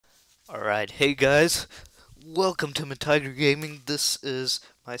Alright, hey guys, welcome to Tiger Gaming. This is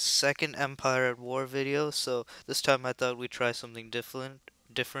my second Empire at War video, so this time I thought we'd try something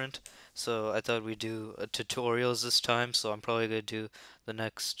different. So I thought we'd do tutorials this time, so I'm probably going to do the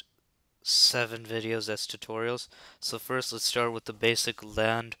next 7 videos as tutorials. So first let's start with the basic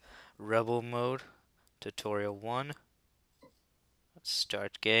land rebel mode, tutorial 1,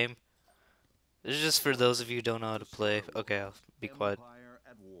 start game. This is just for those of you who don't know how to play. Okay, I'll be quiet. Empire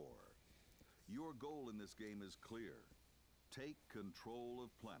at War. Your goal in this game is clear. Take control of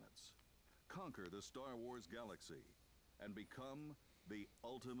planets. Conquer the Star Wars galaxy. And become the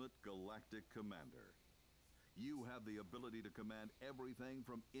ultimate galactic commander. You have the ability to command everything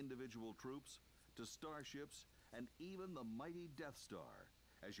from individual troops to starships and even the mighty Death Star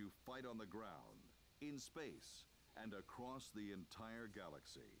as you fight on the ground, in space, and across the entire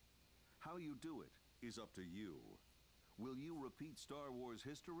galaxy. How you do it is up to you. Will you repeat Star Wars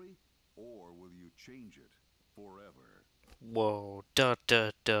history, or will you change it forever? Whoa, da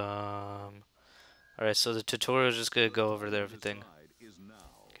da dum. Alright, so the tutorial is just gonna The go over time to everything. decide is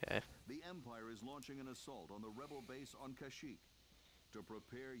now. Okay. The Empire is launching an assault on the rebel base on Kashyyyk to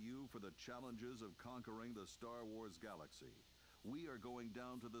prepare you for the challenges of conquering the Star Wars galaxy. We are going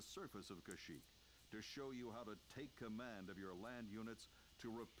down to the surface of Kashyyyk to show you how to take command of your land units to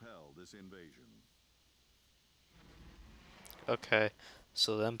repel this invasion. Okay.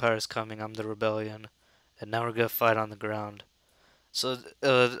 So the Empire's coming, I'm the rebellion, and now we're gonna fight on the ground. So,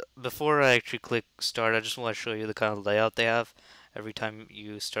 before I actually click start, I just want to show you the kind of layout they have every time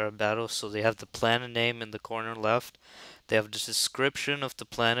you start a battle. So they have the planet name in the corner left. They have the description of the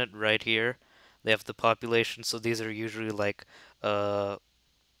planet right here. They have the population, so these are usually like,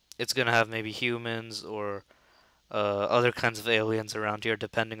 it's gonna have maybe humans or other kinds of aliens around here,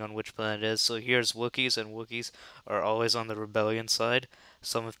 depending on which planet it is. So here's Wookiees, and Wookiees are always on the rebellion side.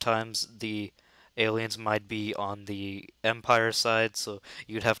 Sometimes the aliens might be on the Empire side, so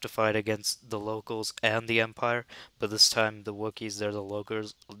you'd have to fight against the locals and the Empire. But this time, the Wookiees, they're the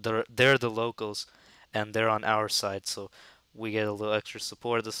locals. They're the locals, and they're on our side. So we get a little extra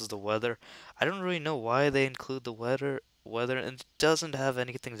support. This is the weather. I don't really know why they include the weather, and it doesn't have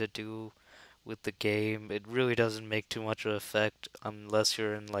anything to do with the game. It really doesn't make too much of an effect unless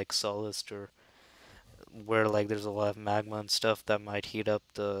you're in like Solist or where like there's a lot of magma and stuff that might heat up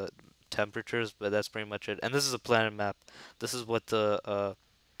the temperatures, but that's pretty much it. And this is a planet map. This is what the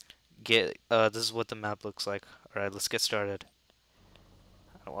this is what the map looks like. All right, let's get started.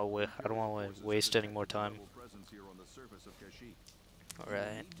 I don't Imperial want to forces have waste any more detected the time. rebel presence here on the surface of Kashyyyk. All You will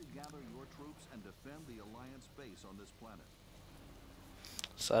right. need to gather your troops and defend the Alliance base on this planet.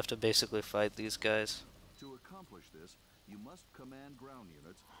 So I have to basically fight these guys. To accomplish this, you must command ground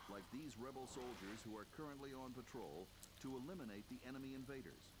units, like these rebel soldiers who are currently on patrol, to eliminate the enemy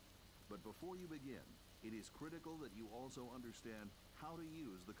invaders. But before you begin, it is critical that you also understand how to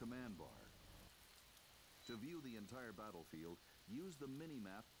use the command bar. To view the entire battlefield, use the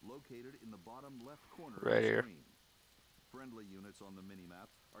mini-map located in the bottom left corner of Right the here. screen. Friendly units on the mini-map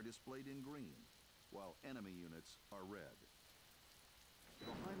are displayed in green, while enemy units are red.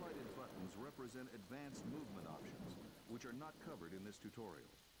 The highlighted buttons represent advanced movement options, which are not covered in this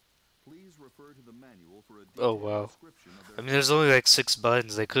tutorial. Please refer to the manual for a Oh detailed wow. description of I their mean, there's functions. only like 6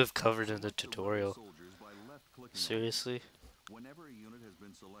 buttons they could have covered in the Select the rebel tutorial. soldiers by left-clicking on them. Seriously? Whenever a unit has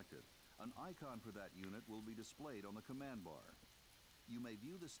been selected, an icon for that unit will be displayed on the command bar. You may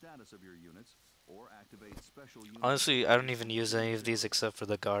view the status of your units or activate special unit Honestly, I don't abilities even from the use any of command these area. except for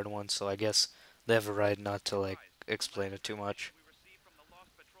the guard one, so I guess they have a right not to like Advise. The explain last it too information much. we received from the Lost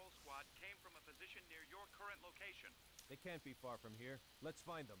Patrol Squad came from a position near your current location. They can't be far from here. Let's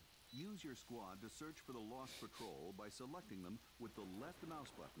find them. Use your squad to search for the lost patrol by selecting them with the left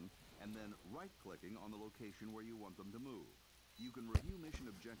mouse button and then right-clicking on the location where you want them to move. You can review mission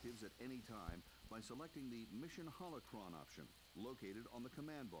objectives at any time by selecting the Mission Holocron option, located on the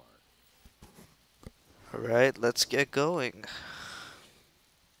command bar. Alright, let's get going.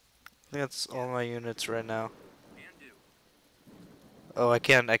 I think that's all my units right now. Can do. Oh, I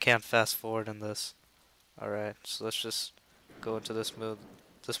can't fast forward in this. Alright, so let's just go into this mode.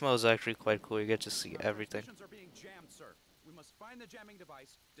 This mode is actually quite cool. You get to see everything. Transmissions are being jammed, sir. We must find the jamming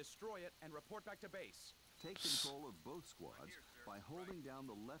device, destroy it, and report back to base. Take control of both squads by holding down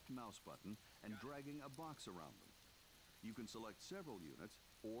the left mouse button and dragging a box around them. You can select several units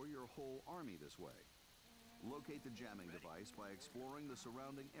or your whole army this way. Locate the jamming device by exploring the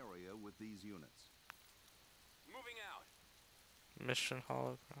surrounding area with these units. Moving out. Mission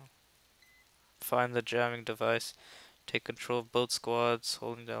hologram. Find the jamming device. Take control of both squads.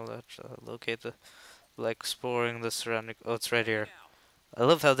 Holding down left. Locate the. Like exploring the surrounding. Oh, it's right Moving here. out. I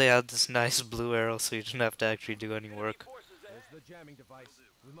love how they had this nice blue arrow so you didn't have to actually do any work. There's the jamming device.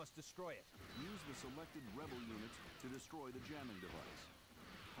 We must destroy it. Use the selected rebel units to destroy the jamming device.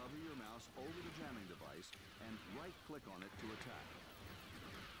 Hover your mouse over the jamming device and right-click on it to attack.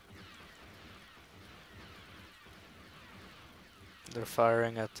 They're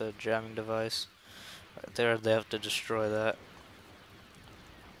firing at the jamming device. Right there, they have to destroy that.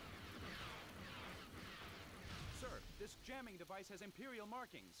 Sir, this jamming device has Imperial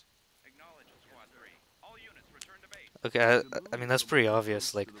markings. Acknowledged, Squad 3. All units return to base. Okay, I mean, that's pretty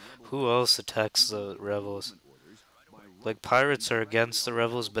obvious. Like, who else attacks the rebels? Like, pirates are against the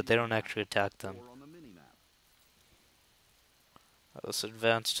rebels, but they don't actually attack them. Or on the mini-map. Let's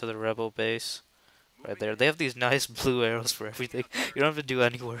advance to the rebel base. Right there. They have these nice blue arrows for everything. You don't have to do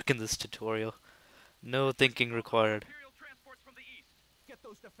any work in this tutorial. No thinking required. Imperial transports from the east. Get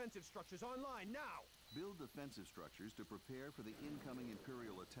those defensive structures online now. Build defensive structures to prepare for the incoming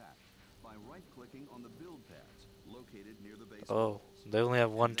Imperial attack by right-clicking on the build pads located near the base Oh, walls. they only have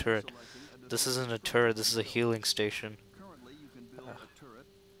one And then turret. selecting a This defensive isn't a structure turret, this is a to build. healing station. Currently, you can build a turret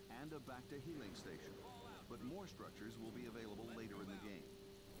and a back-to-healing station, but more structures will be available later in the game.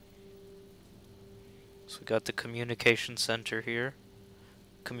 So we got the communication center here,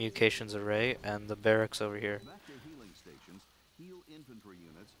 communications array, and the barracks over here. Back-to-healing stations heal infantry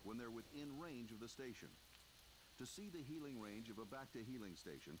units when they're within range of the station. To see the healing range of a back-to-healing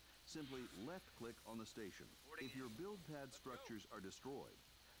station, simply left-click on the station. If your build pad structures are destroyed,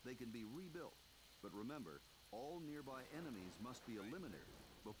 they can be rebuilt. But remember, all nearby enemies must be eliminated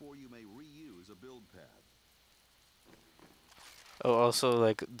before you may reuse a build pad. Oh, also,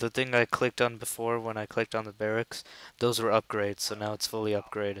 like, the thing I clicked on before when I clicked on the barracks, those were upgrades, so now it's fully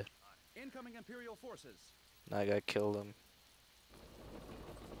upgraded. Incoming Imperial forces. I got killed them.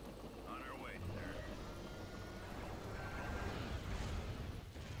 On our way, sir.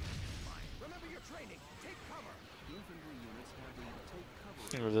 Remember your training. Take cover. Infantry units have the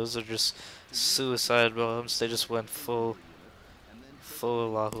take cover. Those are just suicide bombs. They just went full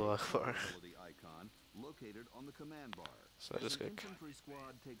Allahu Akbar. Ability icon located on the command bar. So I just As an got infantry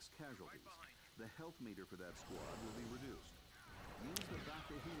squad takes casualties, the health meter for that squad will be reduced. Use the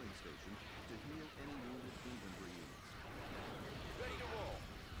back-to-healing station to heal any wounded infantry units. Ready to roll.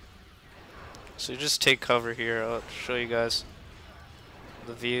 So you just take cover here. I'll show you guys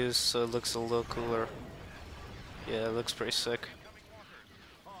the views so it looks a little cooler. Yeah, it looks pretty sick. Incoming walkers.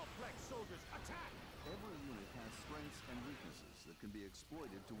 All Flex soldiers, attack. Every unit has strengths and weaknesses that can be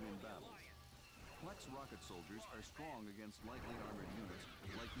exploited to win battles. Flex rocket soldiers are strong against lightly armored units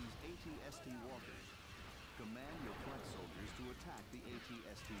like these AT-ST walkers. Command your Flex soldiers to attack the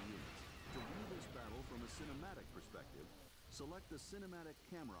AT-ST units. To view this battle from a cinematic perspective, select the cinematic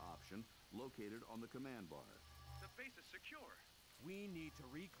camera option located on the command bar. The base is secure. We need to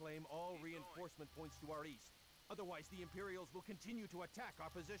reclaim all reinforcement points to our east. Otherwise, the Imperials will continue to attack our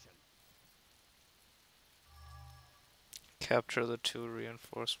position. Capture the 2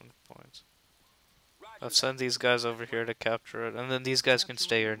 reinforcement points. I've sent these guys over here to capture it, and then these guys can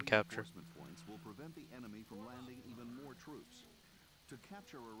stay here and capture. Reinforcement points will prevent the enemy from landing even more troops. To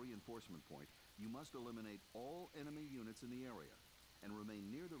capture a reinforcement point, you must eliminate all enemy units in the area and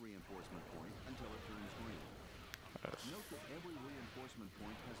remain near the reinforcement point until it turns green. Note that every reinforcement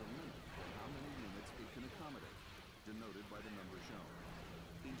point has a limit on how many units it can accommodate, denoted by the number shown.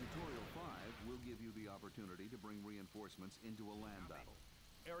 In Tutorial 5, we'll give you the opportunity to bring reinforcements into a land battle.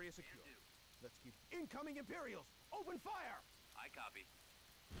 Area secure. Let's keep incoming Imperials. Open fire. I copy.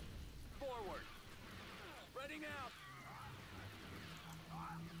 Forward. Spreading out.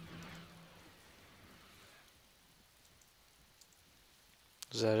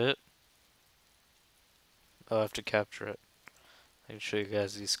 Is that it? I'll have to capture it. I can show you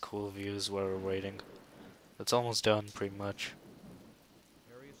guys these cool views while we're waiting. It's almost done, pretty much.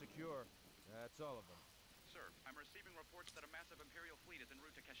 Area secure. That's all of them. Sir, I'm receiving reports that a massive Imperial fleet is en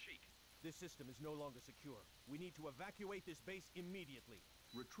route to Kashyyyk. This system is no longer secure. We need to evacuate this base immediately.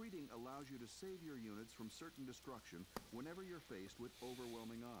 Retreating allows you to save your units from certain destruction whenever you're faced with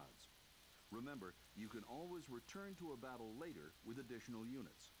overwhelming odds. Remember, you can always return to a battle later with additional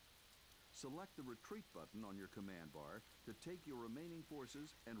units. Select the retreat button on your command bar to take your remaining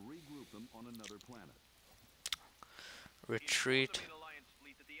forces and regroup them on another planet. Retreat. Inform the Alliance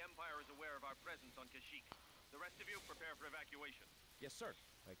fleet that the Empire is aware of our presence on Kashyyyk. The rest of you prepare for evacuation. Yes, sir.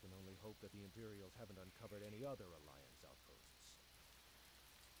 I can only hope that the Imperials haven't uncovered any other Alliance outposts.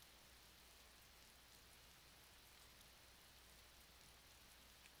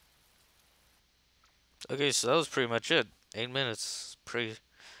 Okay, so that was pretty much it. 8 minutes. Pretty,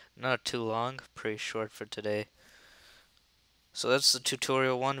 not too long. Pretty short for today. So that's the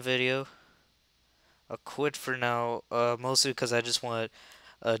tutorial 1 video. I'll quit for now, mostly because I just want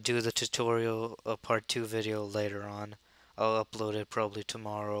to do the tutorial part 2 video later on. I'll upload it probably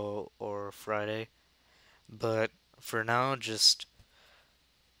tomorrow or Friday. But for now, just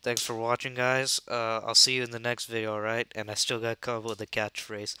thanks for watching, guys. I'll see you in the next video, alright? And I still got to come up with a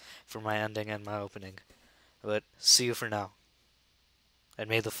catchphrase for my ending and my opening. But see you for now. And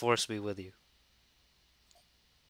may the force be with you.